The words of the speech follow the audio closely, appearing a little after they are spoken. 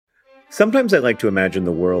Sometimes I like to imagine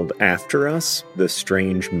the world after us, the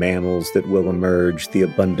strange mammals that will emerge, the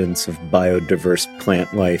abundance of biodiverse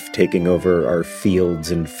plant life taking over our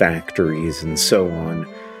fields and factories, and so on.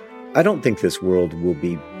 I don't think this world will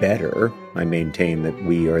be better. I maintain that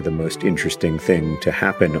we are the most interesting thing to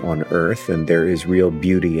happen on Earth, and there is real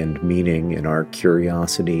beauty and meaning in our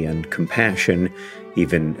curiosity and compassion,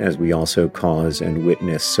 even as we also cause and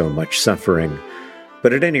witness so much suffering.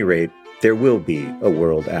 But at any rate, there will be a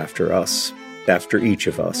world after us, after each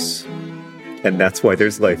of us. And that's why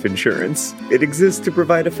there's life insurance. It exists to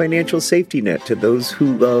provide a financial safety net to those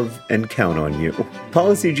who love and count on you.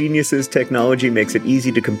 Policy Genius's technology makes it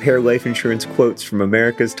easy to compare life insurance quotes from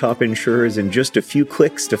America's top insurers in just a few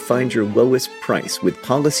clicks to find your lowest price. With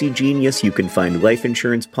Policy Genius, you can find life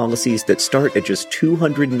insurance policies that start at just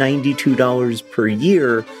 $292 per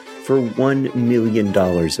year for $1 million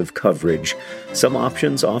of coverage. Some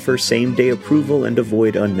options offer same-day approval and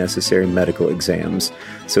avoid unnecessary medical exams.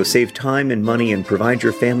 So save time and money and provide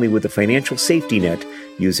your family with a financial safety net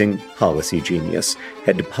using Policy Genius.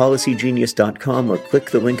 Head to policygenius.com or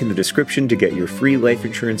click the link in the description to get your free life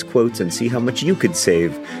insurance quotes and see how much you could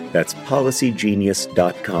save. That's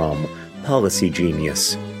policygenius.com. Policy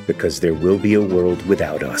Genius, because there will be a world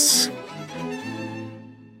without us.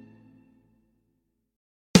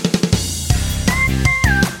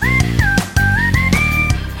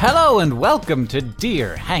 Hello and welcome to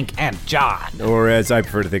Dear Hank and John. Or as I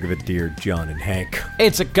prefer to think of it, Dear John and Hank.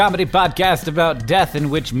 It's a comedy podcast about death in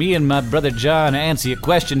which me and my brother John answer your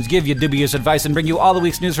questions, give you dubious advice, and bring you all the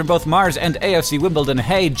week's news from both Mars and AFC Wimbledon.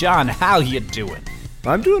 Hey, John, how you doing?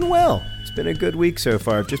 I'm doing well. It's been a good week so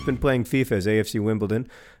far. I've just been playing FIFA as AFC Wimbledon.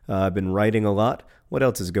 I've been writing a lot. What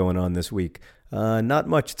else is going on this week? Not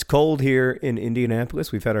much. It's cold here in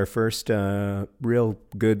Indianapolis. We've had our first real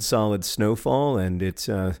good solid snowfall, and it's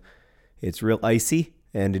real icy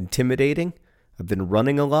and intimidating. I've been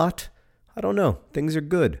running a lot. I don't know. Things are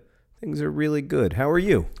good. Things are really good. How are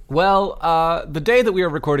you? Well, the day that we are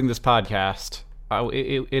recording this podcast,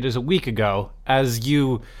 it is a week ago, as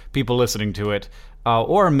you people listening to it,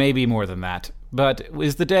 or maybe more than that, but it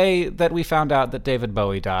was the day that we found out that David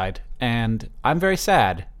Bowie died, and I'm very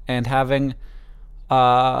sad and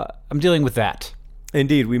I'm dealing with that.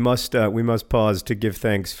 Indeed, we must pause to give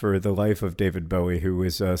thanks for the life of David Bowie, who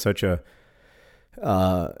is such a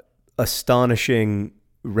astonishing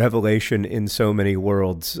revelation in so many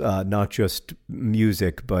worlds, not just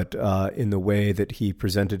music, but in the way that he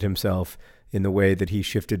presented himself, in the way that he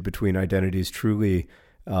shifted between identities. Truly,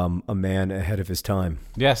 a man ahead of his time.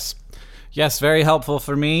 Yes, very helpful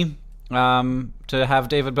for me to have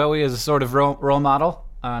David Bowie as a sort of role model.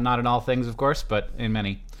 Not in all things, of course, but in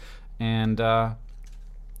many. And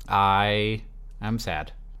I am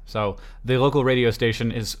sad. So the local radio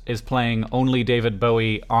station is playing only David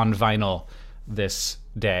Bowie on vinyl this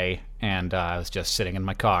day, and I was just sitting in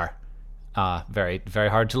my car. Very, very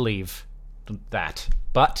hard to leave that.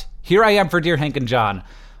 But here I am for Dear Hank and John,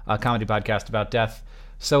 a comedy podcast about death,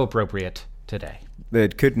 so appropriate today.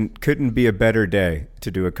 It couldn't be a better day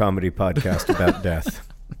to do a comedy podcast about death.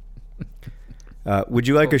 Would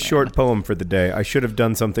you like a short poem for the day? I should have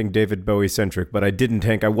done something David Bowie-centric, but I didn't,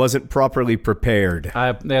 Hank. I wasn't properly prepared.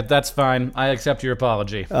 That's fine. I accept your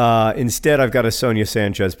apology. Instead, I've got a Sonia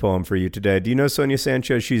Sanchez poem for you today. Do you know Sonia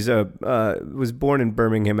Sanchez? She's was born in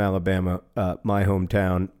Birmingham, Alabama, my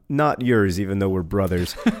hometown. Not yours, even though we're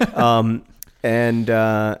brothers.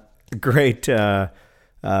 Great...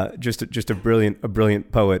 just a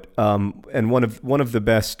brilliant poet, and one of the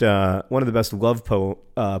best love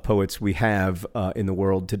poets we have in the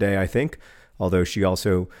world today, I think. Although she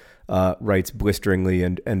also writes blisteringly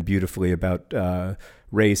and beautifully about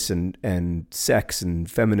race and sex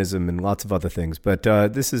and feminism and lots of other things. But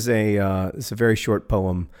this is a very short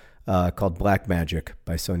poem called Black Magic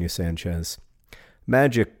by Sonia Sanchez.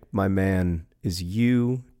 Magic, my man, is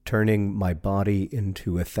you turning my body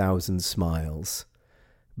into 1,000 smiles.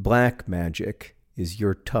 Black magic is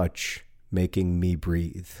your touch making me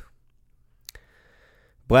breathe.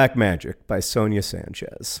 Black Magic by Sonia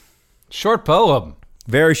Sanchez. Short poem.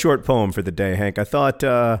 Very short poem for the day, Hank. I thought,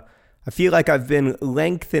 I feel like I've been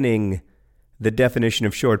lengthening the definition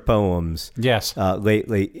of short poems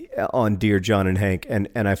lately on Dear John and Hank, and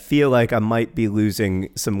I feel like I might be losing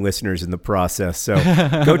some listeners in the process. So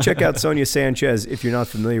go check out Sonia Sanchez if you're not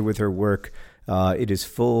familiar with her work. It is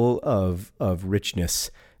full of richness,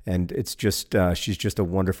 and it's just she's just a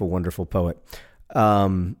wonderful, wonderful poet.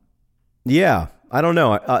 Yeah, I don't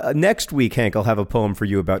know. Next week, Hank, I'll have a poem for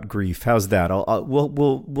you about grief. How's that?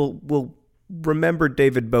 We'll remember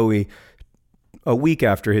David Bowie a week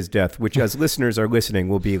after his death, which as listeners are listening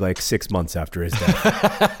will be like 6 months after his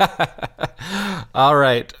death. All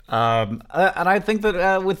right. And I think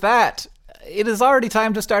that with that, it is already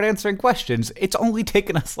time to start answering questions. It's only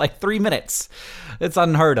taken us like 3 minutes. It's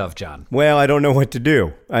unheard of, John. Well, I don't know what to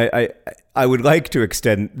do. I would like to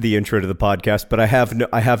extend the intro to the podcast, but I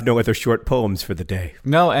have no other short poems for the day.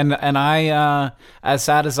 No, and I, as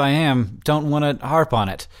sad as I am, don't want to harp on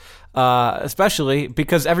it. Especially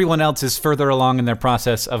because everyone else is further along in their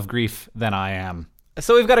process of grief than I am.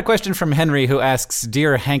 So we've got a question from Henry who asks,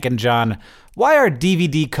 Dear Hank and John, why are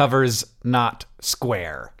DVD covers not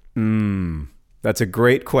square? That's a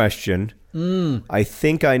great question. I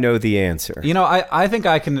think I know the answer. You know, I think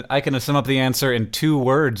I can sum up the answer in 2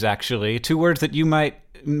 words, actually. 2 words that you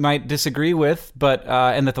might disagree with, but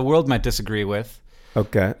and that the world might disagree with.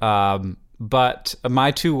 Okay. But my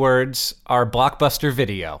 2 words are Blockbuster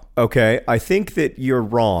Video. Okay, I think that you're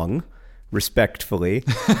wrong, respectfully,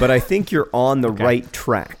 but I think you're on the right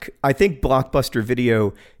track. I think Blockbuster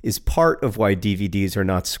Video is part of why DVDs are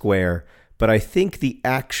not square, but I think the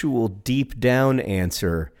actual deep down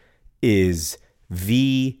answer is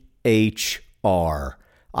VHR.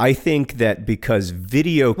 I think that because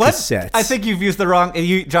video cassettes... I think you've used the wrong...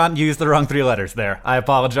 John, you used the wrong 3 letters there. I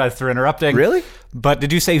apologize for interrupting. Really? But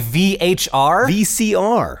did you say VHR?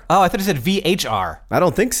 VCR. Oh, I thought you said VHR. I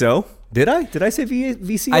don't think so. Did I? Did I say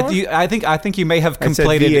VCR? I think you may have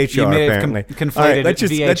conflated. VHR, you may apparently. have conflated. All right, let's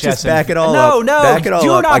just back it all up. up. No, back it all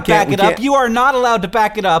do up. not back it up. You are not allowed to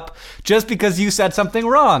back it up just because you said something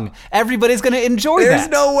wrong. Everybody's going to enjoy that. There's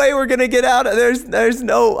no way we're going to get out of. There's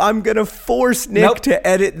no. I'm going to force Nick to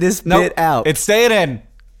edit this bit out. It's staying in.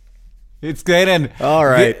 It's staying in. All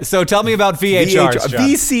right. So tell me about VHRs,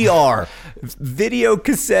 VCR, video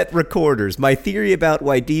cassette recorders. My theory about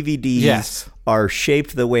why DVDs are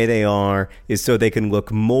shaped the way they are is so they can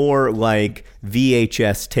look more like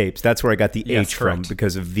VHS tapes. That's where I got the H from,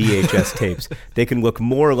 because of VHS tapes. They can look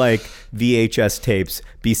more like VHS tapes,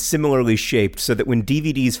 be similarly shaped, so that when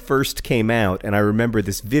DVDs first came out, and I remember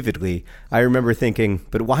this vividly, I remember thinking,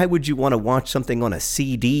 but why would you want to watch something on a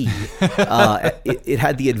CD? It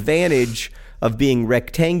had the advantage of being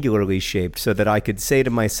rectangularly shaped so that I could say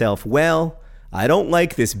to myself, well, I don't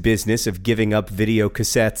like this business of giving up video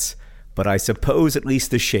cassettes, but I suppose at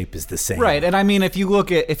least the shape is the same. Right, and I mean, if you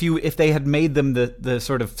look at if they had made them the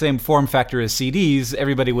sort of same form factor as CDs,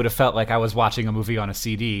 everybody would have felt like I was watching a movie on a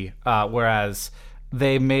CD. Whereas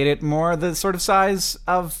they made it more the sort of size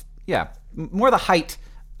of more the height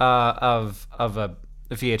of a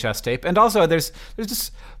VHS tape, and also there's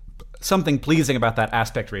just something pleasing about that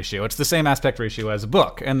aspect ratio. It's the same aspect ratio as a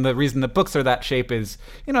book, and the reason that books are that shape is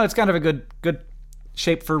it's kind of a good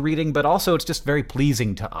shape for reading, but also it's just very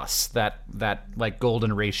pleasing to us, that like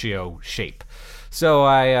golden ratio shape. So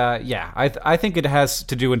I think it has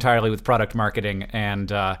to do entirely with product marketing,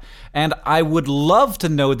 and I would love to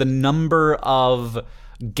know the number of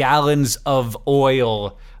gallons of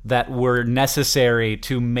oil that were necessary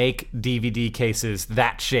to make DVD cases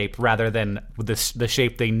that shape rather than the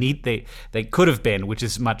shape they could have been, which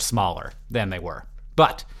is much smaller than they were.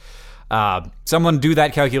 But someone do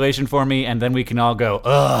that calculation for me, and then we can all go,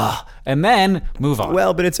 ugh, and then move on.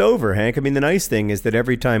 Well, but it's over, Hank. I mean, the nice thing is that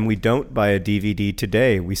every time we don't buy a DVD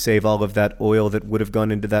today, we save all of that oil that would have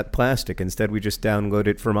gone into that plastic. Instead, we just download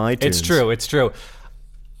it from iTunes. It's true.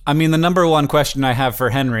 I mean, the number one question I have for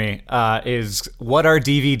Henry is, what are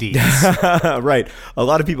DVDs? Right. A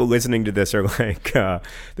lot of people listening to this are like,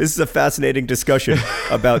 this is a fascinating discussion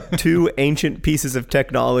about 2 ancient pieces of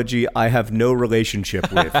technology I have no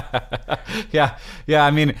relationship with. Yeah. I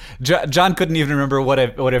mean, John couldn't even remember what a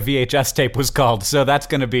VHS tape was called, so that's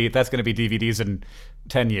gonna be DVDs in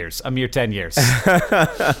 10 years, a mere 10 years.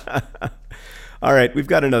 All right, we've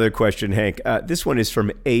got another question, Hank. This one is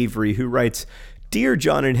from Avery, who writes, Dear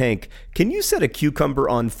John and Hank, can you set a cucumber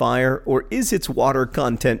on fire, or is its water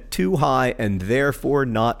content too high and therefore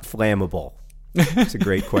not flammable? It's a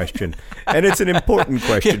great question. And it's an important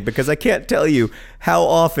question because I can't tell you how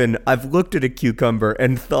often I've looked at a cucumber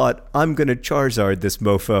and thought, I'm going to Charizard this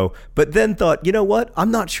mofo, but then thought, you know what?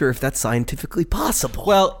 I'm not sure if that's scientifically possible.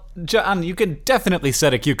 Well, John, you can definitely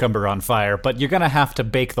set a cucumber on fire, but you're going to have to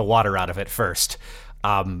bake the water out of it first.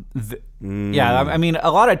 Yeah, I mean, a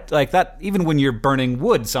lot of like that, even when you're burning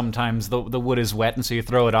wood, sometimes the wood is wet, and so you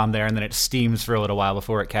throw it on there and then it steams for a little while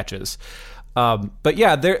before it catches. But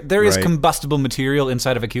yeah, there is combustible material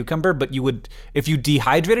inside of a cucumber, but you would, if you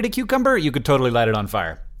dehydrated a cucumber, you could totally light it on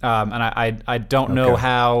fire. And I don't know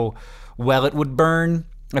how well it would burn.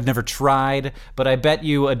 I've never tried, but I bet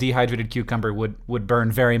you a dehydrated cucumber would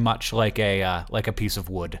burn very much like a piece of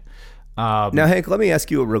wood. Now, Hank, let me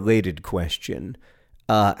ask you a related question.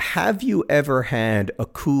 Have you ever had a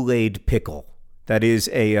Kool-Aid pickle? That is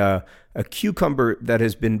a cucumber that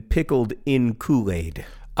has been pickled in Kool-Aid.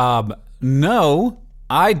 No,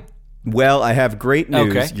 Well, I have great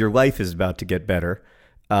news. Okay. Your life is about to get better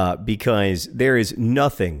because there is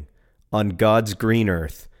nothing on God's green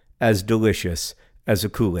earth as delicious as a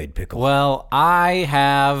Kool-Aid pickle. Well, I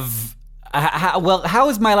have. How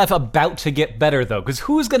is my life about to get better, though? Because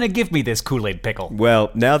who's going to give me this Kool-Aid pickle? Well,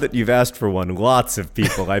 now that you've asked for one, lots of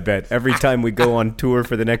people, I bet. Every time we go on tour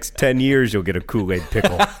for the next 10 years, you'll get a Kool-Aid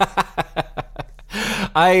pickle.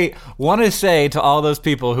 I want to say to all those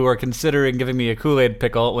people who are considering giving me a Kool-Aid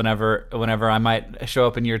pickle whenever I might show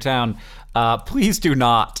up in your town, please do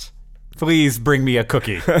not. Please bring me a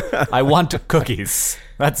cookie. I want cookies.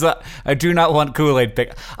 I do not want Kool-Aid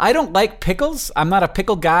pickle. I don't like pickles. I'm not a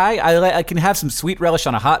pickle guy. I can have some sweet relish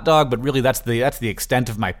on a hot dog, but really that's the extent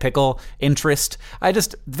of my pickle interest.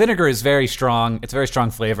 Vinegar is very strong. It's a very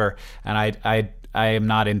strong flavor, and I am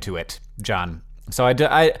not into it, John. So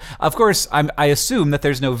of course, I assume that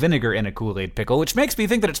there's no vinegar in a Kool-Aid pickle, which makes me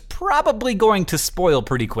think that it's probably going to spoil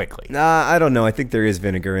pretty quickly. I don't know. I think there is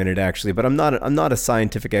vinegar in it, actually, but I'm not a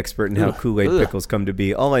scientific expert in how Kool-Aid pickles come to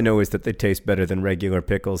be. All I know is that they taste better than regular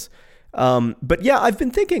pickles. But yeah, I've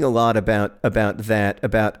been thinking a lot about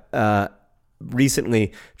that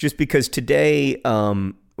recently, just because today,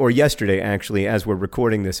 or yesterday, actually, as we're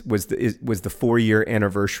recording this, was the 4-year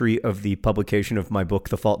anniversary of the publication of my book,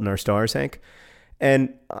 The Fault in Our Stars, Hank.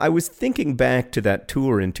 And I was thinking back to that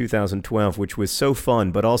tour in 2012, which was so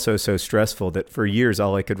fun, but also so stressful that for years,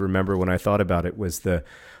 all I could remember when I thought about it was the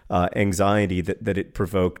anxiety that it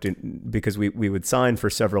provoked, because we would sign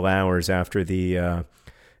for several hours after the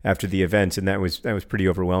events, and that was pretty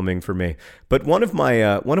overwhelming for me. But one of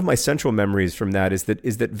my central memories from that is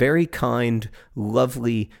that very kind,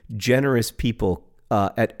 lovely, generous people.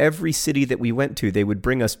 At every city that we went to, they would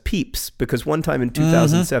bring us Peeps, because one time in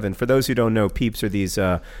 2007, for those who don't know, Peeps are these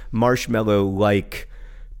marshmallow-like,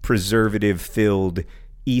 preservative-filled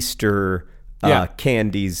Easter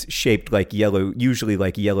candies shaped like usually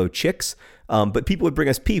like yellow chicks. But people would bring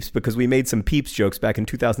us Peeps because we made some Peeps jokes back in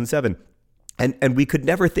 2007. And we could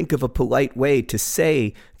never think of a polite way to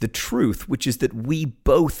say the truth, which is that we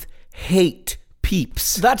both hate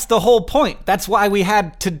Peeps. That's the whole point. That's why we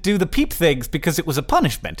had to do the Peep things, because it was a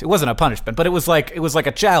punishment. It wasn't a punishment, but it was like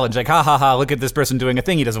a challenge. Like, ha ha ha, look at this person doing a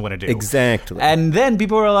thing he doesn't want to do. Exactly. And then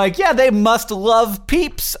people were like, yeah, they must love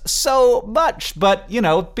Peeps so much. But,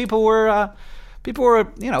 people were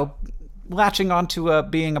latching onto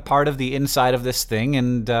being a part of the inside of this thing,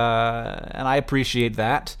 and I appreciate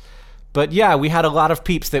that. But yeah, we had a lot of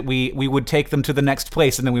Peeps that we would take them to the next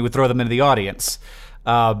place, and then we would throw them into the audience.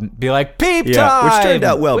 Be like, Peep time! Which turned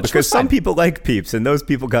out well, because some people like Peeps, and those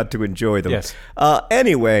people got to enjoy them. Yes.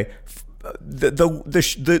 Anyway,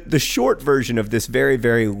 the short version of this very,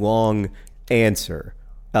 very long answer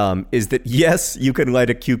is that yes, you can light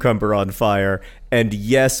a cucumber on fire, and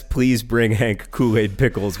yes, please bring Hank Kool-Aid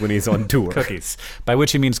pickles when he's on tour. Cookies, by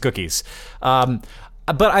which he means cookies.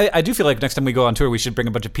 But I do feel like next time we go on tour, we should bring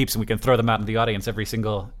a bunch of Peeps and we can throw them out in the audience every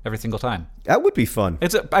single time. That would be fun.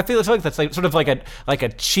 I feel like that's sort of like a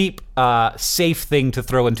cheap, safe thing to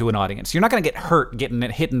throw into an audience. You're not going to get hurt getting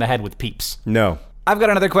hit in the head with Peeps. No. I've got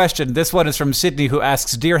another question. This one is from Sydney, who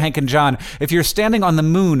asks, Dear Hank and John, if you're standing on the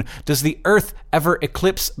moon, does the Earth ever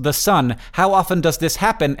eclipse the sun? How often does this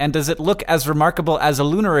happen, and does it look as remarkable as a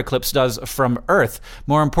lunar eclipse does from Earth?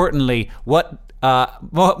 More importantly,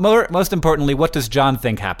 most importantly, what does John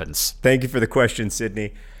think happens? Thank you for the question,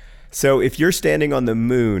 Sydney. So if you're standing on the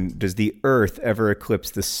moon, does the Earth ever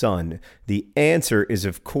eclipse the sun? The answer is,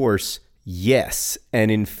 of course, yes.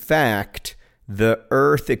 And in fact, the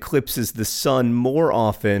Earth eclipses the sun more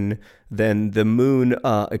often than the moon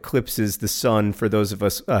eclipses the sun for those of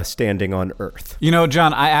us standing on Earth.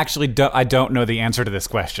 John, I don't know the answer to this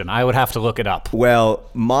question. I would have to look it up. Well,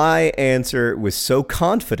 my answer was so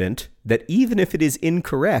confident that even if it is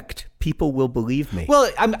incorrect, people will believe me. Well,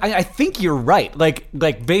 I think you're right. Like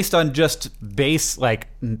based on just base, like,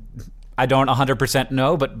 I don't 100%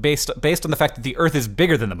 know, but based on the fact that the Earth is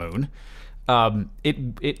bigger than the moon,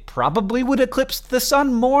 it probably would eclipse the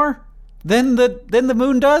sun more than the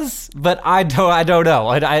moon does, but I don't know.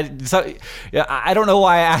 I don't know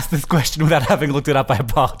why I asked this question without having looked it up. I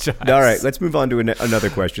apologize. All right, let's move on to another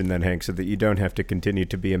question then, Hank, so that you don't have to continue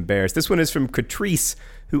to be embarrassed. This one is from Catrice,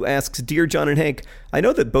 who asks, Dear John and Hank, I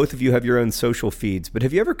know that both of you have your own social feeds, but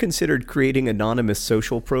have you ever considered creating anonymous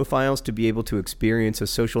social profiles to be able to experience a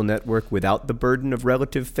social network without the burden of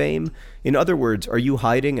relative fame? In other words, are you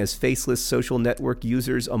hiding as faceless social network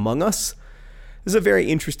users among us? is a very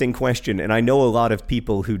interesting question, and I know a lot of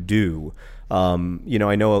people who do. I know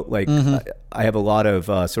I have a lot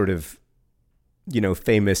of sort of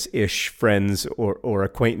famous-ish friends or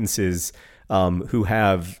acquaintances who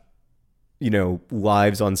have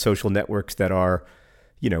lives on social networks that are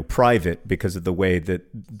private because of the way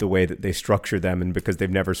that they structure them, and because they've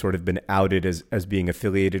never sort of been outed as being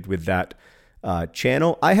affiliated with that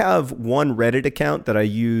channel. I have one Reddit account that I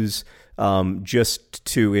use just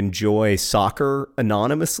to enjoy soccer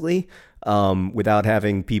anonymously, without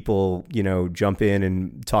having people jump in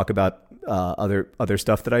and talk about other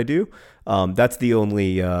stuff that I do. That's the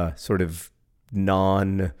only sort of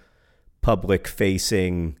non-public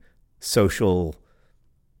facing social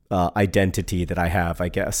identity that I have, I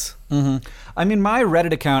guess. Mm-hmm. I mean, my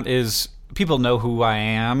Reddit account is, people know who I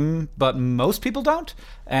am, but most people don't.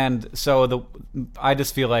 And so I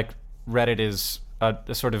just feel like Reddit is a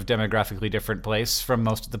sort of demographically different place from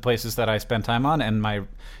most of the places that I spend time on, and my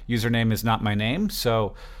username is not my name.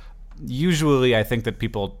 So usually I think that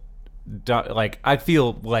people don't, I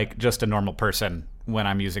feel like just a normal person when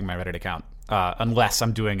I'm using my Reddit account, unless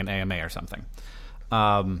I'm doing an AMA or something.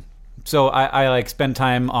 So I spend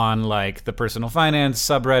time on the personal finance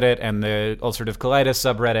subreddit and the ulcerative colitis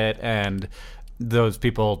subreddit, and those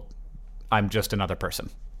people, I'm just another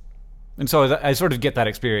person. And so I sort of get that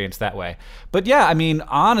experience that way. But yeah, I mean,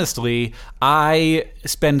 honestly, I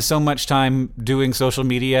spend so much time doing social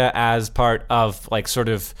media as part of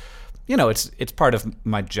it's part of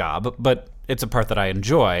my job, but it's a part that I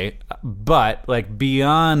enjoy. But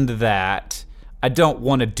beyond that, I don't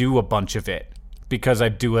want to do a bunch of it, because I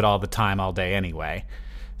do it all the time, all day anyway.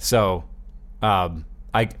 So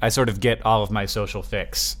I sort of get all of my social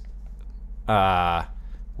fix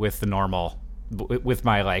with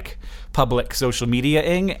my public social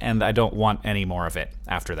media-ing, and I don't want any more of it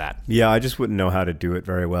after that. Yeah, I just wouldn't know how to do it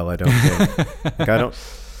very well, I don't think.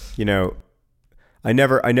 I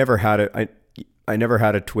never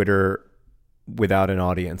had a Twitter without an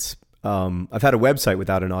audience. I've had a website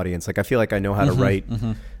without an audience. I feel like I know how to write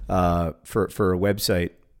for a website,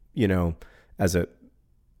 as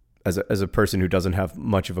a person who doesn't have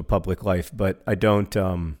much of a public life, but I don't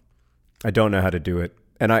know how to do it.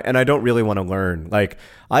 And I don't really want to learn. I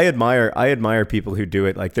admire people who do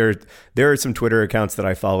it. There are some Twitter accounts that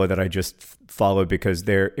I follow that I just follow because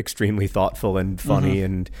they're extremely thoughtful and funny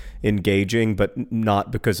and engaging, but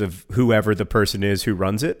not because of whoever the person is who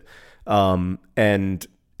runs it. And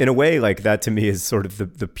in a way, that to me is sort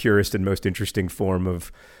of the purest and most interesting form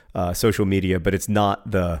of social media, but it's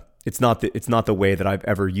not the way that I've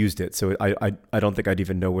ever used it. So I don't think I'd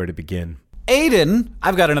even know where to begin. Aiden,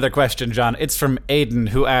 I've got another question, John. It's from Aiden,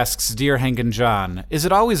 who asks, Dear Hank and John, is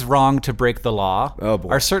it always wrong to break the law? Oh, boy.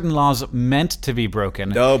 Are certain laws meant to be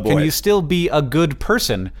broken? Oh, boy. Can you still be a good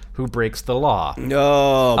person who breaks the law?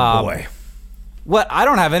 Oh, boy. What? I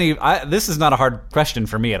don't have any... this is not a hard question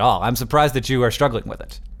for me at all. I'm surprised that you are struggling with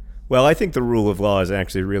it. Well, I think the rule of law is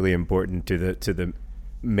actually really important to the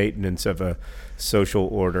maintenance of a social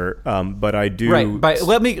order. But I do... Right, but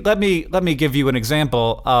let me give you an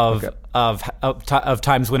example of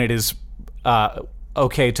times when it is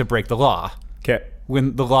okay to break the law. Okay.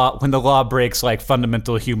 When the law breaks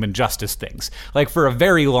fundamental human justice things. For a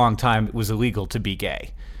very long time, it was illegal to be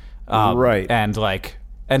gay. Right. And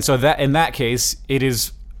so that in that case, it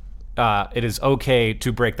is okay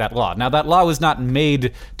to break that law. Now, that law was not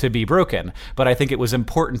made to be broken, but I think it was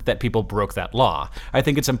important that people broke that law. I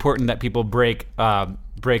think it's important that people break the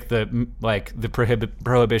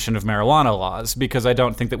prohibition of marijuana laws, because I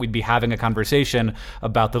don't think that we'd be having a conversation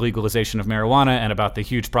about the legalization of marijuana and about the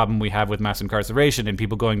huge problem we have with mass incarceration and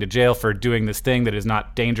people going to jail for doing this thing that is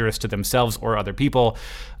not dangerous to themselves or other people.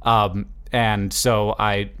 And so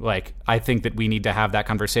I think that we need to have that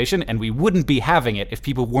conversation, and we wouldn't be having it if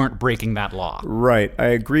people weren't breaking that law. Right. I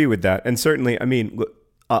agree with that. And certainly, I mean,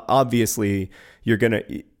 obviously,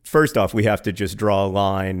 first off, we have to just draw a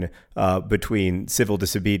line between civil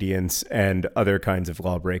disobedience and other kinds of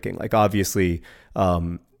law breaking. Obviously,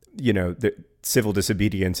 the civil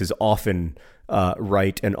disobedience is often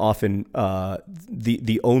right and often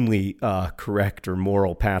the only correct or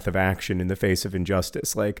moral path of action in the face of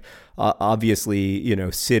injustice.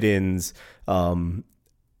 Obviously, sit-ins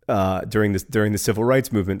during the civil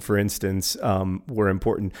rights movement, for instance, were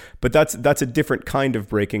important. But that's a different kind of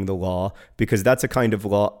breaking the law, because that's a kind of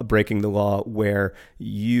law breaking the law where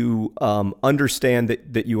you understand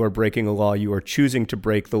that you are breaking a law, you are choosing to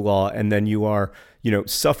break the law, and then you are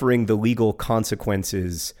suffering the legal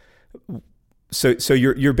consequences. So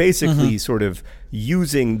you're basically sort of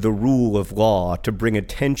using the rule of law to bring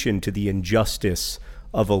attention to the injustice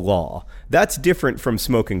of a law. That's different from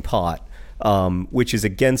smoking pot. which is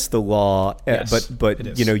against the law. Yes, but it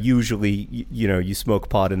is. Usually you smoke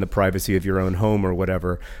pot in the privacy of your own home or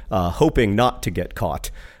whatever, hoping not to get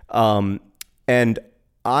caught. But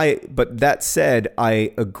that said,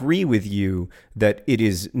 I agree with you that it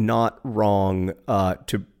is not wrong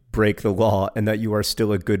to break the law and that you are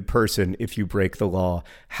still a good person if you break the law.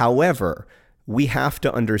 However, we have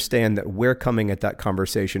to understand that we're coming at that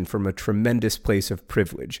conversation from a tremendous place of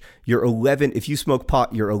privilege. If you smoke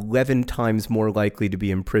pot, you're 11 times more likely to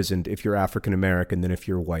be imprisoned if you're African American than if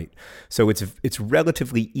you're white. So it's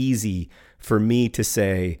relatively easy for me to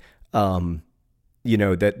say, that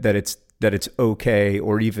it's okay,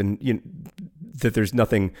 or even that there's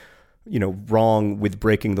nothing wrong with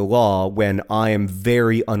breaking the law when I am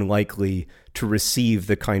very unlikely to receive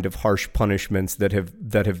the kind of harsh punishments that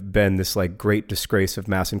have been this like great disgrace of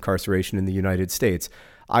mass incarceration in the United States.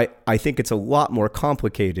 I think it's a lot more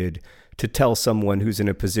complicated to tell someone who's in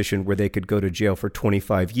a position where they could go to jail for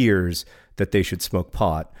 25 years that they should smoke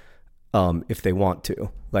pot if they want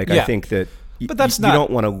to. I think that but that's you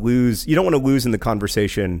don't want to lose. You don't want to lose in the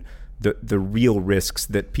conversation the real risks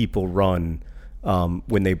that people run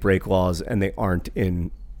when they break laws and they aren't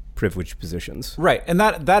in privileged positions. Right. And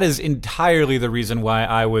that is entirely the reason why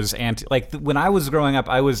I was when I was growing up,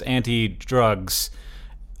 I was anti-drugs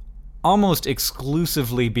almost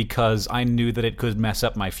exclusively because I knew that it could mess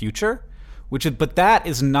up my future, but that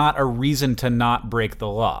is not a reason to not break the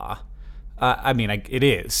law. It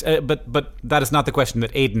is, but that is not the question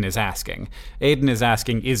that Aiden is asking. Aiden is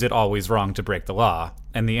asking, is it always wrong to break the law?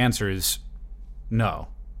 And the answer is no.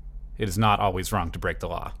 It is not always wrong to break the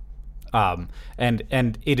law. And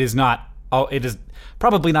it is not. It is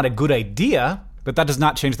probably not a good idea, but that does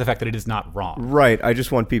not change the fact that it is not wrong. Right. I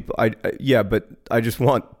just want people. But I just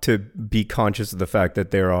want to be conscious of the fact that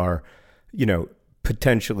there are,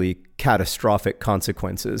 potentially catastrophic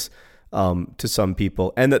consequences to some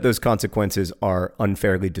people, and that those consequences are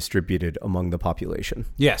unfairly distributed among the population.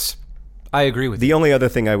 Yes, I agree with you. The only other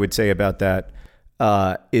thing I would say about that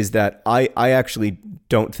is that I actually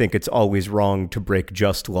don't think it's always wrong to break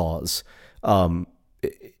just laws.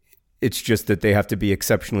 It's just that they have to be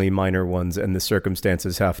exceptionally minor ones, and the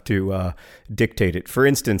circumstances have to dictate it. For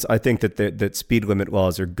instance, I think that speed limit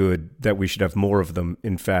laws are good, that we should have more of them,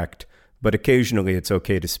 in fact. But occasionally it's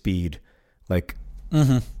okay to speed. If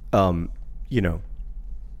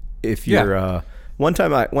you're one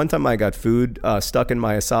time I got food stuck in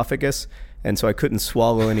my esophagus, and so I couldn't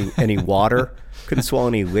swallow any water, couldn't swallow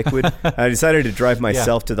any liquid. I decided to drive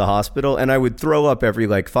myself to the hospital, and I would throw up every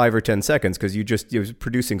 5 or 10 seconds because you was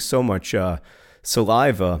producing so much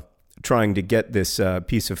saliva trying to get this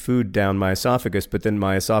piece of food down my esophagus, but then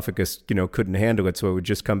my esophagus couldn't handle it, so it would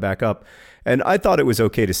just come back up. And I thought it was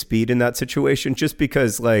okay to speed in that situation, just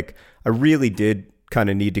because I really did kind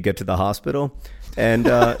of need to get to the hospital, and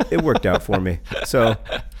it worked out for me. So,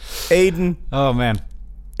 Aiden, oh man,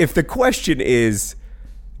 if the question is,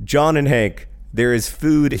 John and Hank, there is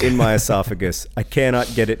food in my esophagus, I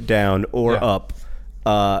cannot get it down or up,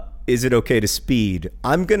 is it okay to speed?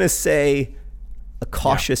 I'm gonna say a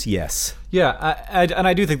cautious yes. Yeah, and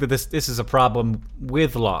I do think that this is a problem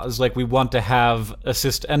with laws. We want to have a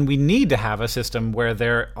system, and we need to have a system where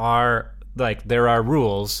there are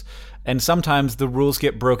rules. And sometimes the rules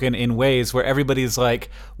get broken in ways where everybody's like,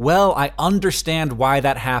 well, I understand why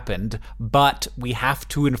that happened, but we have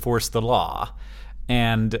to enforce the law.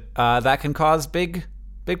 And that can cause big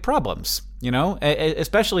problems,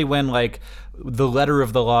 especially when the letter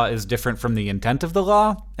of the law is different from the intent of the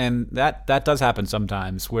law. And that does happen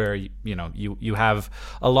sometimes, where you have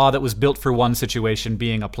a law that was built for one situation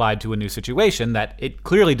being applied to a new situation that it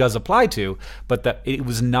clearly does apply to, but that it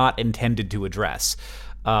was not intended to address.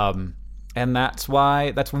 And that's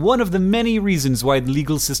one of the many reasons why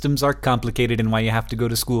legal systems are complicated and why you have to go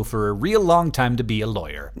to school for a real long time to be a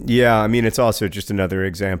lawyer. Yeah, it's also just another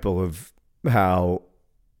example of how,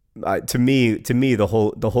 to me, the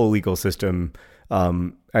whole legal system,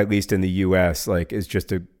 at least in the U.S., is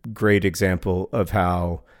just a great example of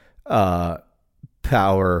how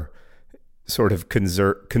power sort of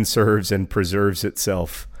conserves and preserves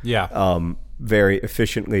itself. Yeah. Very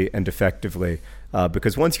efficiently and effectively.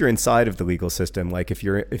 Because once you're inside of the legal system, if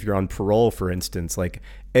you're on parole, for instance,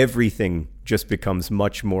 everything just becomes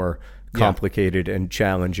much more complicated and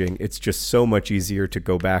challenging. It's just so much easier to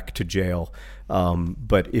go back to jail.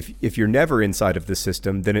 But if you're never inside of the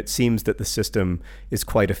system, then it seems that the system is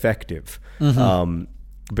quite effective. Mm-hmm.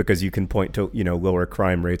 Because you can point to lower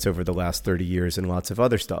crime rates over the last 30 years and lots of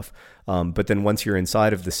other stuff. But then once you're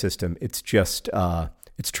inside of the system, it's just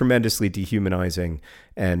it's tremendously dehumanizing,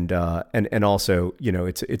 and also,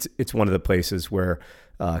 it's one of the places where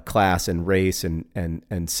class and race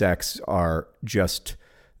and sex are just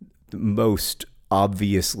most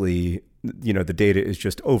obviously, the data is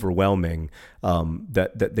just overwhelming,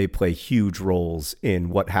 that they play huge roles in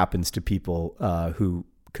what happens to people who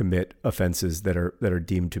commit offenses that are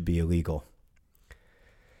deemed to be illegal.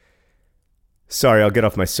 Sorry, I'll get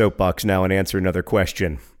off my soapbox now and answer another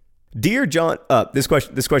question. Dear John, this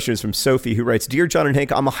question is from Sophie, who writes, Dear John and Hank,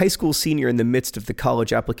 I'm a high school senior in the midst of the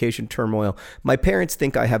college application turmoil. My parents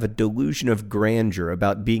think I have a delusion of grandeur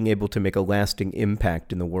about being able to make a lasting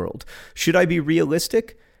impact in the world. Should I be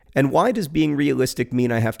realistic? And why does being realistic mean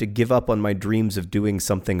I have to give up on my dreams of doing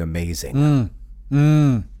something amazing?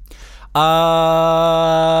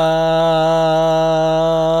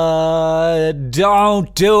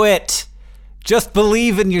 Don't do it. Just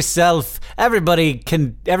believe in yourself.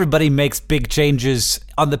 Everybody makes big changes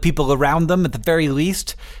on the people around them at the very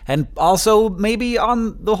least, and also maybe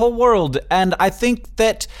on the whole world. And I think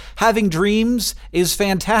that having dreams is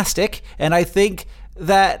fantastic, and I think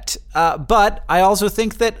that, but I also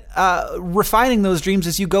think that refining those dreams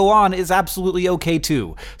as you go on is absolutely okay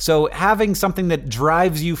too. So having something that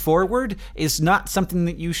drives you forward is not something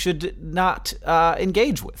that you should not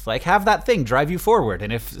engage with. Like, have that thing drive you forward,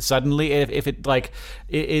 and if suddenly if it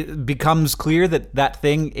becomes clear that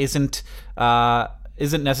thing isn't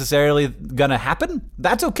necessarily gonna happen,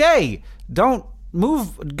 that's okay. Don't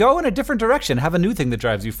go in a different direction. Have a new thing that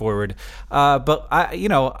drives you forward. But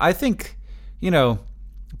I think,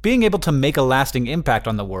 being able to make a lasting impact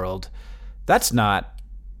on the world, that's not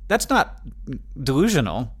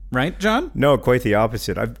delusional, right, John? No, quite the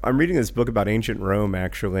opposite. I'm reading this book about ancient Rome,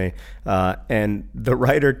 actually, and the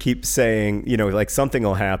writer keeps saying, like something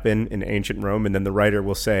will happen in ancient Rome, and then the writer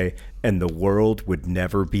will say, and the world would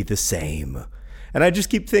never be the same. And I just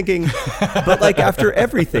keep thinking, but like after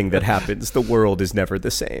everything that happens, the world is never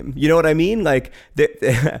the same. You know what I mean? Like,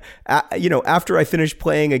 after I finish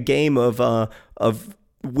playing a game of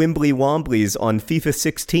Wimbly Womblies on FIFA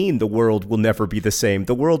 16, the world will never be the same.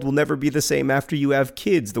 The world will never be the same after you have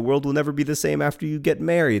kids. The world will never be the same after you get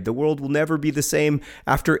married. The world will never be the same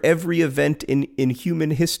after every event in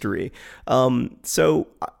human history. So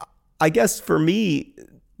I guess for me,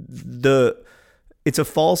 it's a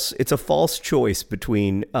false choice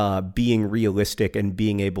between being realistic and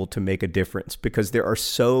being able to make a difference, because there are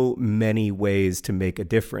so many ways to make a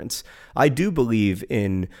difference. I do believe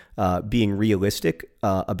in being realistic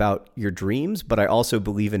about your dreams, but I also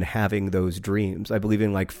believe in having those dreams. I believe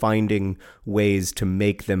in like finding ways to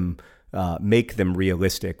make them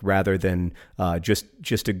realistic, rather than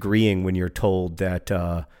just agreeing when you're told that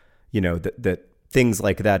that things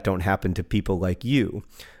like that don't happen to people like you.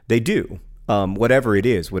 They do. Whatever it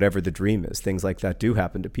is, whatever the dream is, things like that do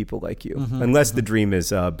happen to people like you. Unless the dream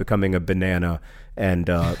is becoming a banana and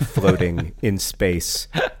floating in space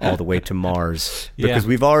all the way to Mars. Because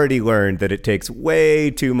we've already learned that it takes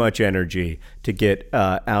way too much energy to get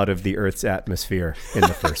out of the Earth's atmosphere in the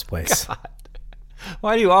first place. God.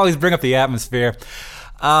 Why do you always bring up the atmosphere?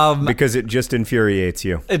 Because it just infuriates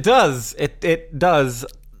you. It does. It does.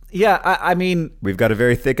 Yeah, I mean, we've got a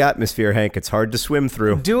very thick atmosphere, Hank. It's hard to swim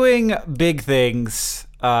through. Doing big things,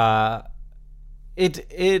 I think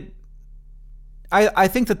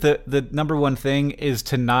that the number one thing is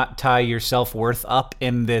to not tie your self-worth up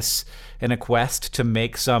in a quest to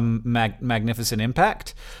make some magnificent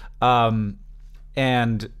impact. That's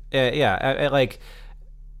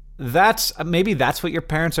what your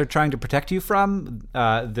parents are trying to protect you from,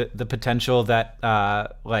 the potential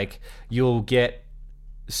that you'll get.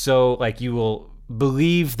 So, you will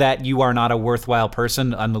believe that you are not a worthwhile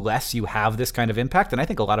person unless you have this kind of impact. And I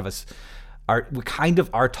think a lot of us are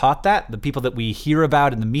taught that. The people that we hear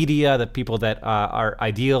about in the media, the people that are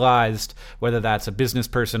idealized, whether that's a business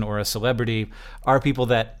person or a celebrity, are people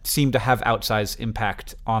that seem to have outsized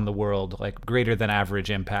impact on the world, like greater than average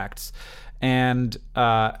impacts. And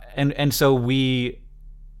so we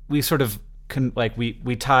sort of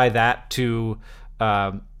we tie that to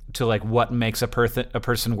what makes a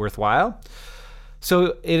person worthwhile.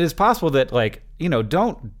 So it is possible that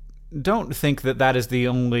don't think that is the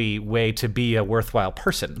only way to be a worthwhile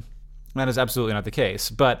person. That is absolutely not the case.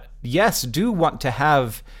 But yes, do want to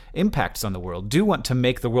have impacts on the world, do want to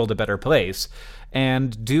make the world a better place,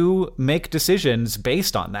 and do make decisions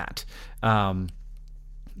based on that.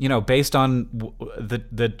 Based on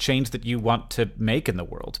the change that you want to make in the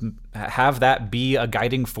world. Have that be a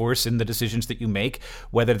guiding force in the decisions that you make,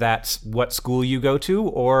 whether that's what school you go to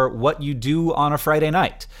or what you do on a Friday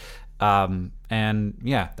night. And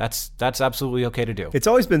yeah, that's absolutely okay to do. It's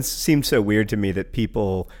always seemed so weird to me that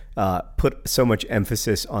people put so much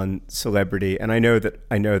emphasis on celebrity, and I know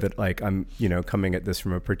that like I'm coming at this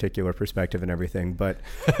from a particular perspective and everything, but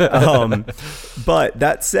but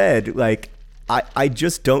that said, like I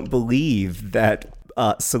just don't believe that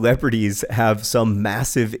celebrities have some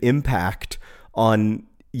massive impact on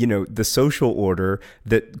the social order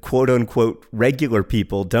that quote unquote regular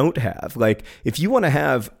people don't have. Like, if you want to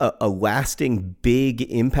have a lasting big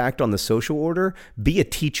impact on the social order, be a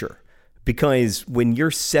teacher. Because when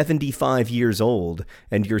you're 75 years old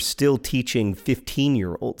and you're still teaching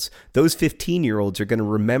 15-year-olds, those 15-year-olds are going to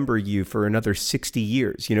remember you for another 60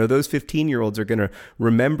 years. Those 15-year-olds are going to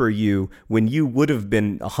remember you when you would have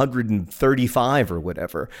been 135 or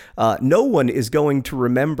whatever. No one is going to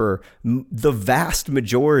remember the vast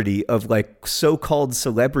majority of like so-called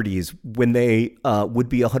celebrities when they would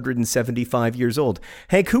be 175 years old.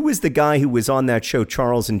 Hank, who was the guy who was on that show,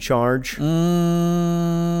 Charles in Charge?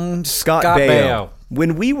 Scott Baio.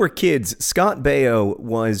 When we were kids, Scott Baio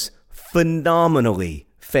was phenomenally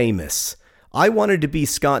famous. I wanted to be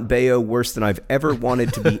Scott Baio worse than I've ever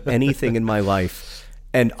wanted to be anything in my life.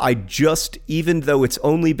 And I just, even though it's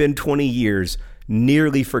only been 20 years,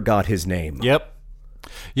 nearly forgot his name. Yep.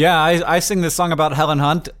 Yeah, I sing this song about Helen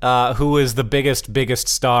Hunt, who was the biggest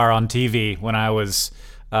star on TV when I was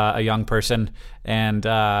a young person. And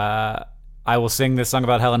I will sing this song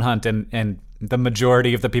about Helen Hunt, and the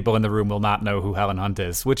majority of the people in the room will not know who Helen Hunt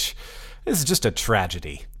is, which is just a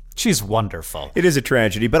tragedy. She's wonderful. It is a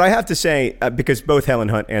tragedy, but I have to say, because both Helen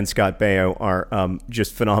Hunt and Scott Baio are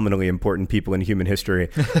just phenomenally important people in human history,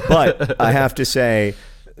 but I have to say,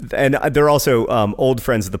 and they're also old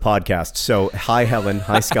friends of the podcast. So hi, Helen.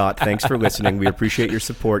 Hi, Scott. Thanks for listening. We appreciate your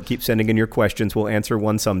support. Keep sending in your questions. We'll answer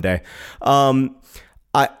one someday. I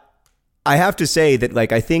have to say that,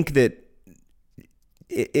 like, I think that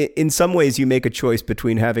in some ways you make a choice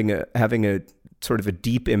between having a sort of a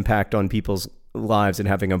deep impact on people's lives and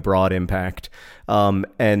having a broad impact.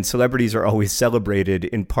 And celebrities are always celebrated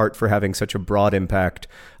in part for having such a broad impact.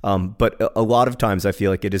 But a lot of times I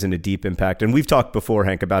feel like it isn't a deep impact. And we've talked before,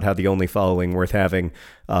 Hank, about how the only following worth having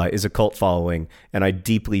is a cult following. And I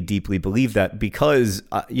deeply, deeply believe that because,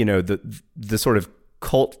 the sort of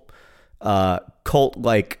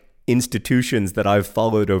cult-like institutions that I've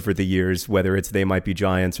followed over the years, whether it's They Might Be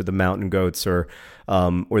Giants or the Mountain Goats or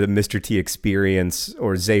the Mr. T Experience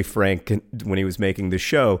or Zay Frank when he was making the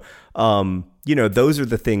show, those are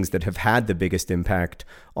the things that have had the biggest impact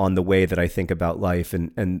on the way that I think about life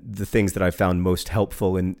and the things that I found most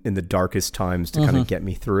helpful in the darkest times to kind of get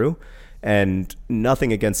me through. And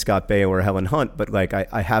nothing against Scott Baio or Helen Hunt, but like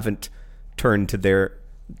I haven't turned to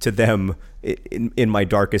them in my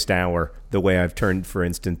darkest hour the way I've turned, for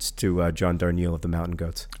instance, to John Darnielle of the Mountain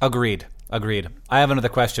Goats. Agreed. I have another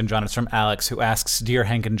question, John. It's from Alex, who asks, Dear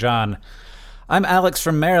Hank and John, I'm Alex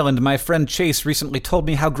from Maryland. My friend Chase recently told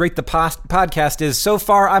me how great the podcast is. So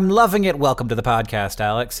far, I'm loving it. Welcome to the podcast,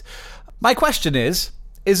 Alex. My question is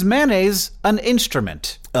mayonnaise an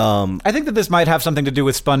instrument? I think that this might have something to do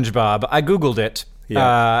with SpongeBob. I Googled it.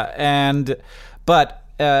 Yeah. But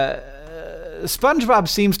SpongeBob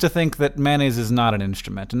seems to think that mayonnaise is not an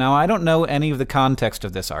instrument. Now, I don't know any of the context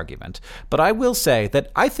of this argument, but I will say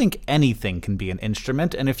that I think anything can be an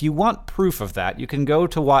instrument, and if you want proof of that, you can go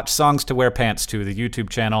to watch Songs to Wear Pants To, the YouTube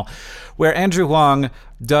channel, where Andrew Huang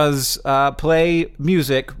does play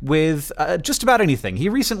music with just about anything. He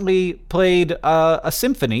recently played a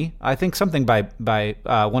symphony, I think something by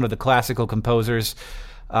one of the classical composers,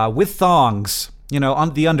 with thongs,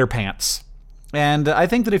 on the underpants. And I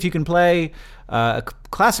think that if you can play a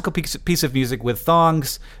classical piece of music with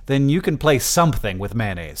thongs, then you can play something with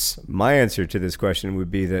mayonnaise. My answer to this question would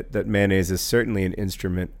be that mayonnaise is certainly an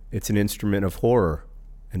instrument. It's an instrument of horror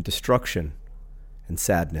and destruction and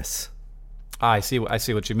sadness. I see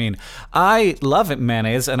what you mean. I love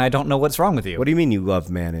mayonnaise, and I don't know what's wrong with you. What do you mean you love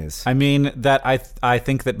mayonnaise? I mean that I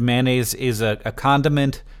think that mayonnaise is a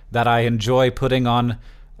condiment that I enjoy putting on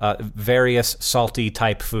various salty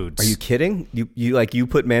type foods. Are you kidding? You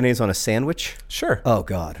put mayonnaise on a sandwich? Sure. Oh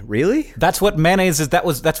God, really? That's what mayonnaise is.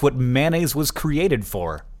 That's what mayonnaise was created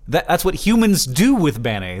for. That's what humans do with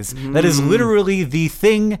mayonnaise. That is literally the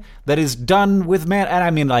thing that is done with mayonnaise. And I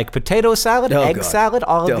mean, like potato salad, egg salad,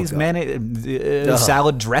 all of these mayonnaise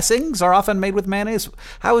salad dressings are often made with mayonnaise.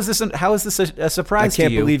 How is this a surprise to you? I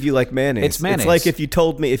can't believe you like mayonnaise. It's mayonnaise. It's like if you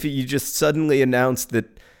told me, if you just suddenly announced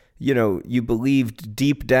that, you believed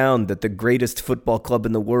deep down that the greatest football club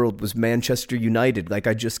in the world was Manchester United. Like,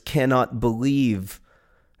 I just cannot believe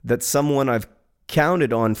that someone I've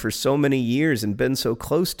counted on for so many years and been so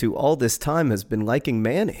close to all this time has been liking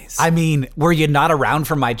mayonnaise. I mean, were you not around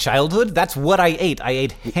for my childhood? That's what I ate. I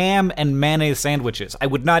ate ham and mayonnaise sandwiches. I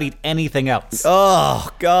would not eat anything else. Oh,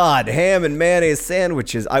 God, ham and mayonnaise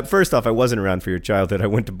sandwiches. First off, I wasn't around for your childhood. I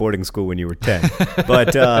went to boarding school when you were 10.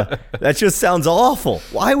 But that just sounds awful.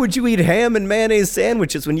 Why would you eat ham and mayonnaise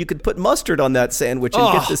sandwiches when you could put mustard on that sandwich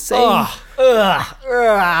and get the same...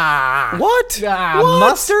 What? What?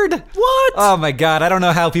 Mustard? What? Oh my God! I don't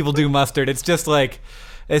know how people do mustard. It's just like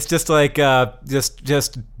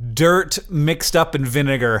dirt mixed up in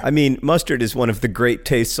vinegar. I mean, mustard is one of the great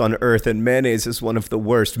tastes on earth, and mayonnaise is one of the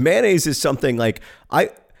worst. Mayonnaise is something like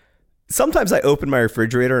sometimes I open my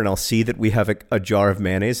refrigerator and I'll see that we have a jar of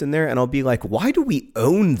mayonnaise in there, and I'll be like, why do we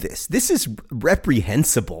own this? This is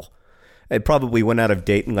reprehensible. It probably went out of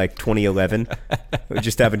date in like 2011. We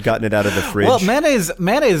just haven't gotten it out of the fridge. Well, mayonnaise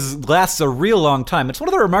lasts a real long time. It's one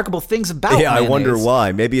of the remarkable things about mayonnaise. I wonder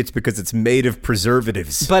why. Maybe it's because it's made of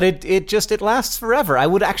preservatives. But it lasts forever. I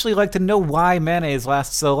would actually like to know why mayonnaise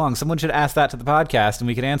lasts so long. Someone should ask that to the podcast, and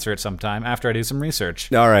we can answer it sometime after I do some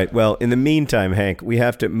research. All right. Well, in the meantime, Hank, we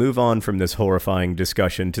have to move on from this horrifying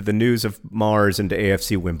discussion to the news of Mars and to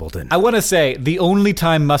AFC Wimbledon. I want to say the only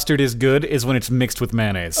time mustard is good is when it's mixed with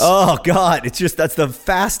mayonnaise. Oh, God. That's the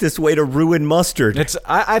fastest way to ruin mustard.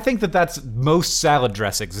 I think that's most salad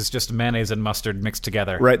dressings. It's just mayonnaise and mustard mixed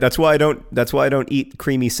together. Right. That's why I don't eat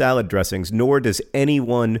creamy salad dressings, nor does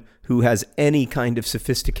anyone who has any kind of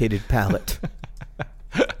sophisticated palate.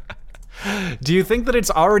 Do you think that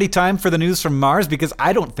it's already time for the news from Mars? Because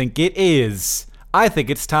I don't think it is. I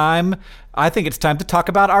think it's time to talk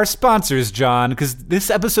about our sponsors, John, because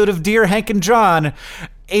this episode of Dear Hank and John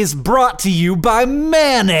is brought to you by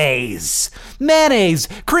mayonnaise. Mayonnaise,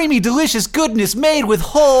 creamy, delicious goodness made with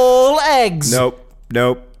whole eggs. Nope.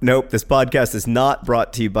 This podcast is not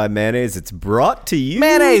brought to you by mayonnaise. It's brought to you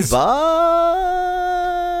by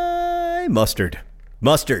mustard.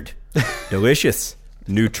 Mustard. Delicious.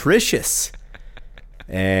 Nutritious.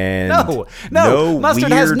 And no mustard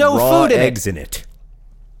weird has no raw food in eggs in it.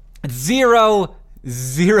 Zero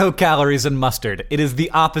calories in mustard. It is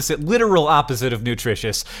the literal opposite of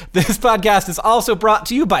nutritious. This podcast is also brought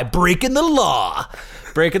to you by Breakin the Law.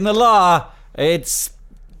 Breaking the law, it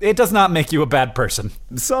does not make you a bad person.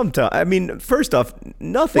 Sometimes, I mean, first off,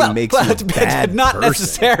 nothing makes you a bad not person.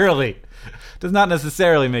 Necessarily. Does not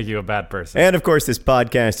necessarily make you a bad person. And of course, this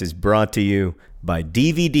podcast is brought to you by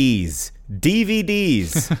DVDs.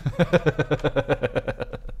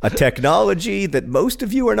 A technology that most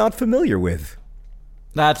of you are not familiar with.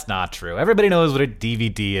 That's not true. Everybody knows what a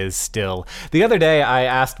DVD is still. The other day, I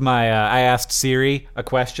asked Siri a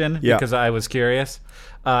question because I was curious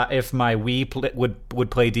if my Wii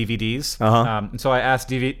would play DVDs. So I asked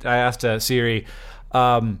Siri,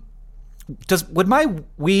 would my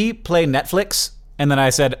Wii play Netflix? And then I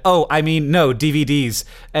said, no, DVDs.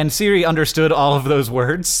 And Siri understood all of those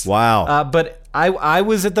words. Wow. But I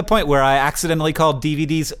was at the point where I accidentally called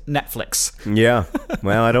DVDs Netflix. Yeah.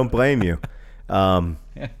 Well, I don't blame you.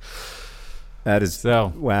 That is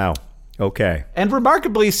so. Wow. Okay. And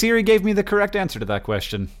remarkably, Siri gave me the correct answer to that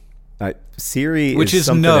question. Siri, which is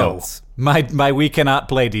something no. else. My Wii cannot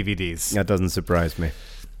play DVDs. That doesn't surprise me.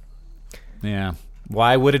 Yeah.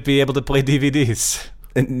 Why would it be able to play DVDs?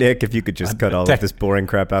 Nick, if you could just cut all of this boring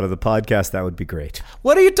crap out of the podcast, that would be great.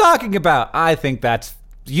 What are you talking about? I think that's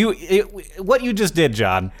what you just did,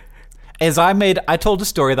 John. Is I told a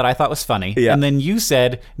story that I thought was funny, and then you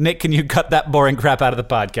said, Nick, can you cut that boring crap out of the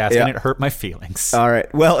podcast? And it hurt my feelings. All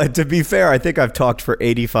right. Well, to be fair, I think I've talked for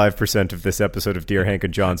 85% of this episode of Dear Hank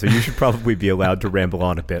and John, so you should probably be allowed to ramble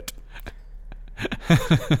on a bit.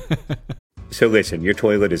 So listen, your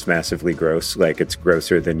toilet is massively gross, like it's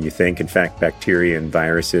grosser than you think. In fact, bacteria and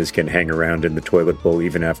viruses can hang around in the toilet bowl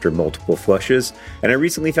even after multiple flushes. And I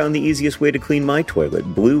recently found the easiest way to clean my toilet,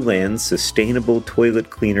 Blue Land's sustainable toilet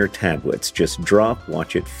cleaner tablets. Just drop,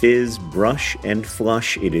 watch it fizz, brush, and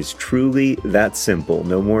flush. It is truly that simple.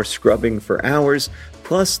 No more scrubbing for hours.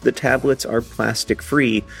 Plus, the tablets are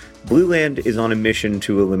plastic-free. Blue Land is on a mission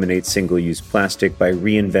to eliminate single-use plastic by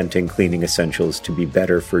reinventing cleaning essentials to be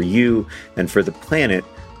better for you and for the planet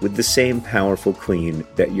with the same powerful clean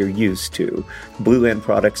that you're used to. Blue Land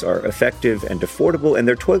products are effective and affordable, and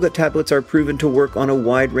their toilet tablets are proven to work on a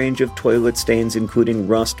wide range of toilet stains, including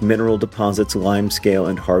rust, mineral deposits, limescale,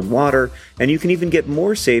 and hard water, and you can even get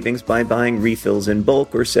more savings by buying refills in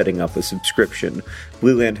bulk or setting up a subscription.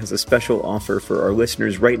 Blue Land has a special offer for our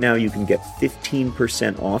listeners. Right now, you can get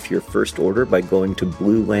 15% off your first order by going to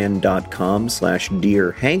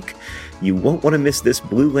blueland.com/dearhank. You won't want to miss this,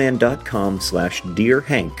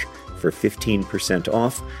 blueland.com/dearhank. for 15%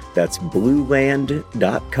 off. That's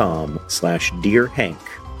blueland.com/dearhank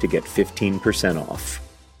to get 15% off.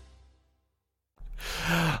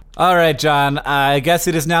 All right, John, I guess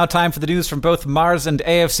it is now time for the news from both Mars and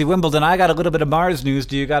AFC Wimbledon. I got a little bit of Mars news.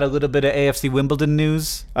 Do you got a little bit of AFC Wimbledon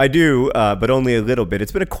news? I do, but only a little bit.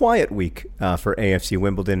 It's been a quiet week for AFC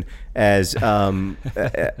Wimbledon as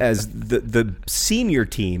as the senior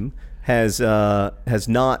team has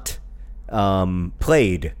not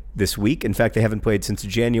played this week. In fact, they haven't played since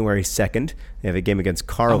January 2nd. They have a game against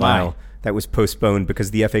Carlisle that was postponed because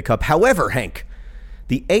of the FA Cup. However, Hank,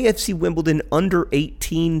 the AFC Wimbledon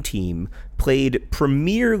under-18 team played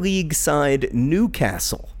Premier League side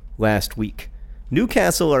Newcastle last week.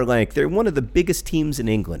 Newcastle they're one of the biggest teams in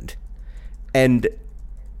England. And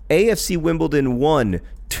AFC Wimbledon won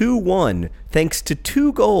 2-1 thanks to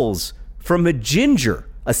 2 goals from a ginger,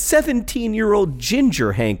 a 17-year-old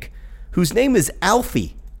ginger, Hank, whose name is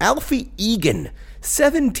Alfie Egan.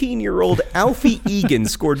 17-year-old Alfie Egan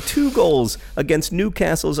scored 2 goals against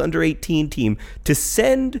Newcastle's under-18 team to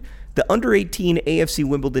send the under-18 AFC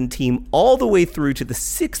Wimbledon team all the way through to the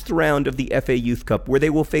 6th round of the FA Youth Cup, where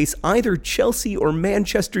they will face either Chelsea or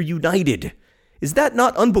Manchester United. Is that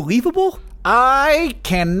not unbelievable? I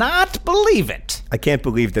cannot believe it. I can't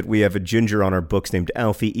believe that we have a ginger on our books named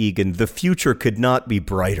Alfie Egan. The future could not be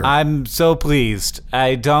brighter. I'm so pleased.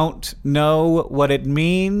 I don't know what it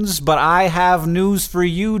means, but I have news for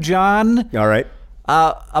you, John. All right.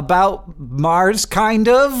 About Mars, kind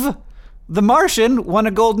of. The Martian won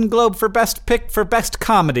a Golden Globe for best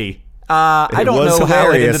comedy. I don't know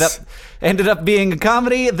hilarious. how it ended up being a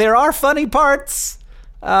comedy. There are funny parts.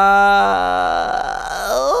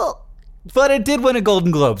 But it did win a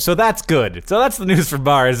Golden Globe, so that's good. So that's the news for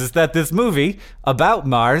Mars, is that this movie about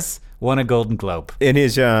Mars won a Golden Globe. In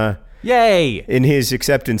his Yay! In his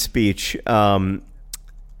acceptance speech,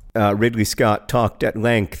 Ridley Scott talked at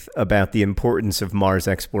length about the importance of Mars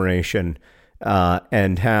exploration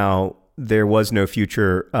and how there was no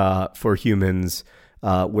future for humans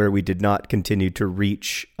where we did not continue to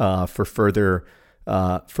reach for further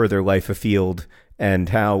life afield, and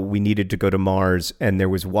how we needed to go to Mars, and there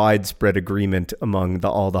was widespread agreement among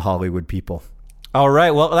all the Hollywood people. All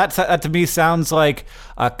right, well, that to me sounds like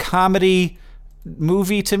a comedy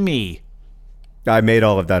movie to me. I made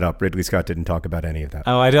all of that up. Ridley Scott didn't talk about any of that.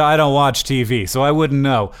 Oh, I don't watch TV, so I wouldn't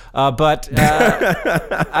know. But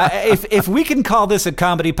if we can call this a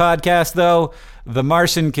comedy podcast, though, The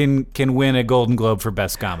Martian can win a Golden Globe for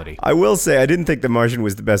best comedy. I will say I didn't think The Martian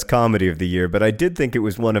was the best comedy of the year, but I did think it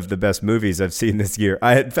was one of the best movies I've seen this year.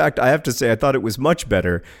 In fact, I have to say I thought it was much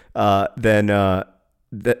better than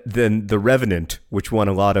The Revenant, which won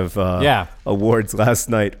a lot of awards last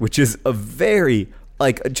night, which is a very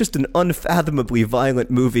just an unfathomably violent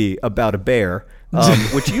movie about a bear,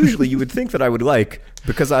 which usually you would think that I would like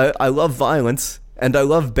because I love violence and I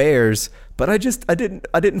love bears, but I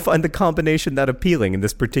didn't find the combination that appealing in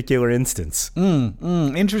this particular instance.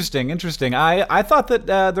 Interesting. I thought that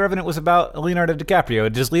The Revenant was about Leonardo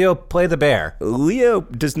DiCaprio. Does Leo play the bear? Leo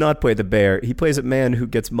does not play the bear. He plays a man who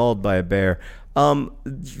gets mauled by a bear.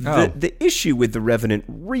 The issue with The Revenant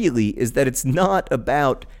really is that it's not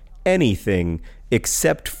about anything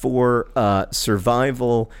except for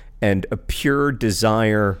survival and a pure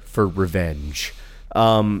desire for revenge,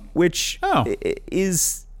 which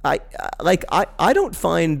is I don't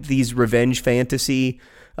find these revenge fantasy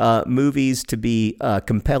movies to be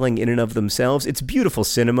compelling in and of themselves. It's beautiful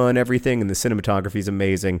cinema and everything, and the cinematography is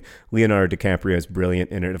amazing. Leonardo DiCaprio is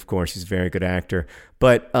brilliant in it. Of course, he's a very good actor,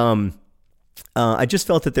 but I just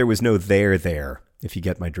felt that there was no there, if you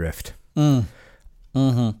get my drift.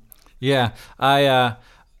 Yeah,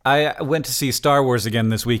 I went to see Star Wars again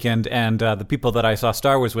this weekend, and the people that I saw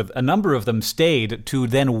Star Wars with, a number of them stayed to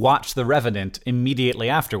then watch The Revenant immediately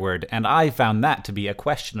afterward, and I found that to be a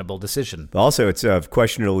questionable decision. Also, it's of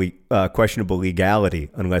questionable legality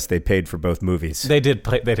unless they paid for both movies. They did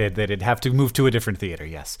have to move to a different theater,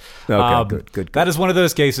 yes. Okay, good. That is one of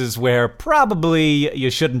those cases where probably you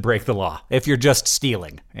shouldn't break the law if you're just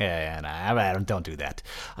stealing. Don't do that.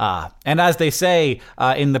 And as they say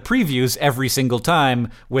in the previews every single time,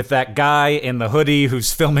 with that guy in the hoodie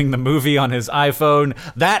who's filming the movie on his iPhone,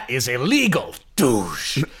 that is illegal,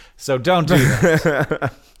 douche. So don't do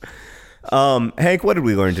that. Hank, what did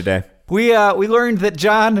we learn today? We learned that,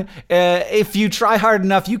 John, if you try hard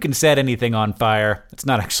enough, you can set anything on fire. It's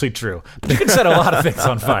not actually true. But you can set a lot of things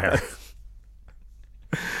on fire.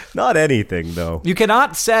 Not anything, though. You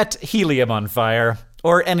cannot set helium on fire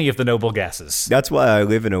or any of the noble gases. That's why I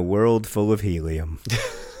live in a world full of helium.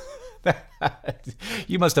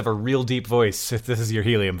 You must have a real deep voice if this is your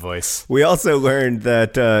helium voice. We also learned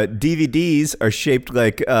that DVDs are shaped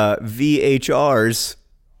like VHRs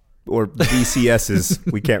or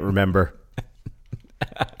VCSs. We can't remember.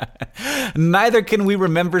 Neither can we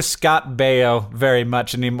remember Scott Baio very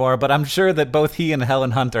much anymore, but I'm sure that both he and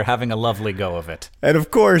Helen Hunt are having a lovely go of it. And of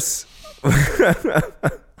course,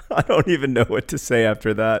 I don't even know what to say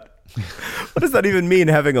after that. What does that even mean,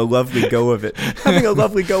 having a lovely go of it? Having a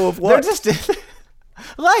lovely go of what? They're just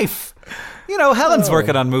life. You know, Helen's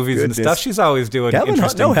working on movies and stuff. She's always doing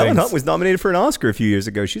interesting things. Helen Hunt was nominated for an Oscar a few years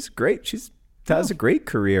ago. She's has a great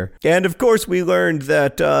career. And of course, we learned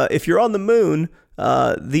that if you're on the moon,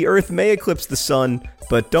 the Earth may eclipse the sun,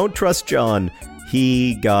 but don't trust John.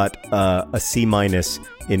 He got a C-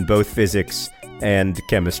 in both physics and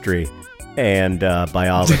chemistry and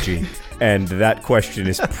biology. And that question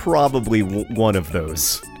is probably one of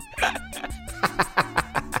those.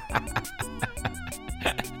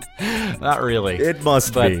 Not really. It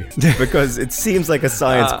must be, because it seems like a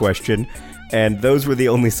science question, and those were the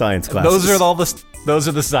only science classes. Those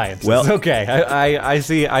are the sciences. Well, okay. I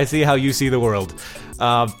see how you see the world.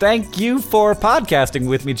 Thank you for podcasting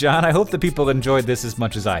with me, John. I hope that people enjoyed this as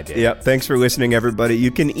much as I did. Yep. Thanks for listening, everybody.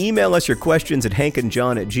 You can email us your questions at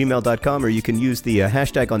hankandjohn@gmail.com, or you can use the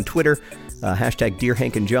hashtag on Twitter, hashtag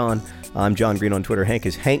DearHankandJohn. I'm John Green on Twitter. Hank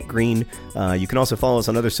is Hank Green. You can also follow us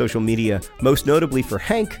on other social media. Most notably for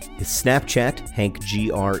Hank is Snapchat,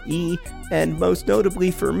 HankGRE, and most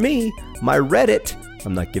notably for me, my Reddit.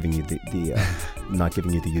 I'm not giving you the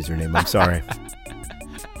username. I'm sorry.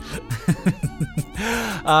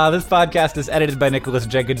 This podcast is edited by Nicholas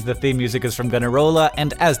Jenkins. The theme music is from Gunnarolla.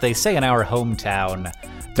 And as they say in our hometown,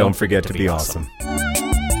 don't forget to be awesome.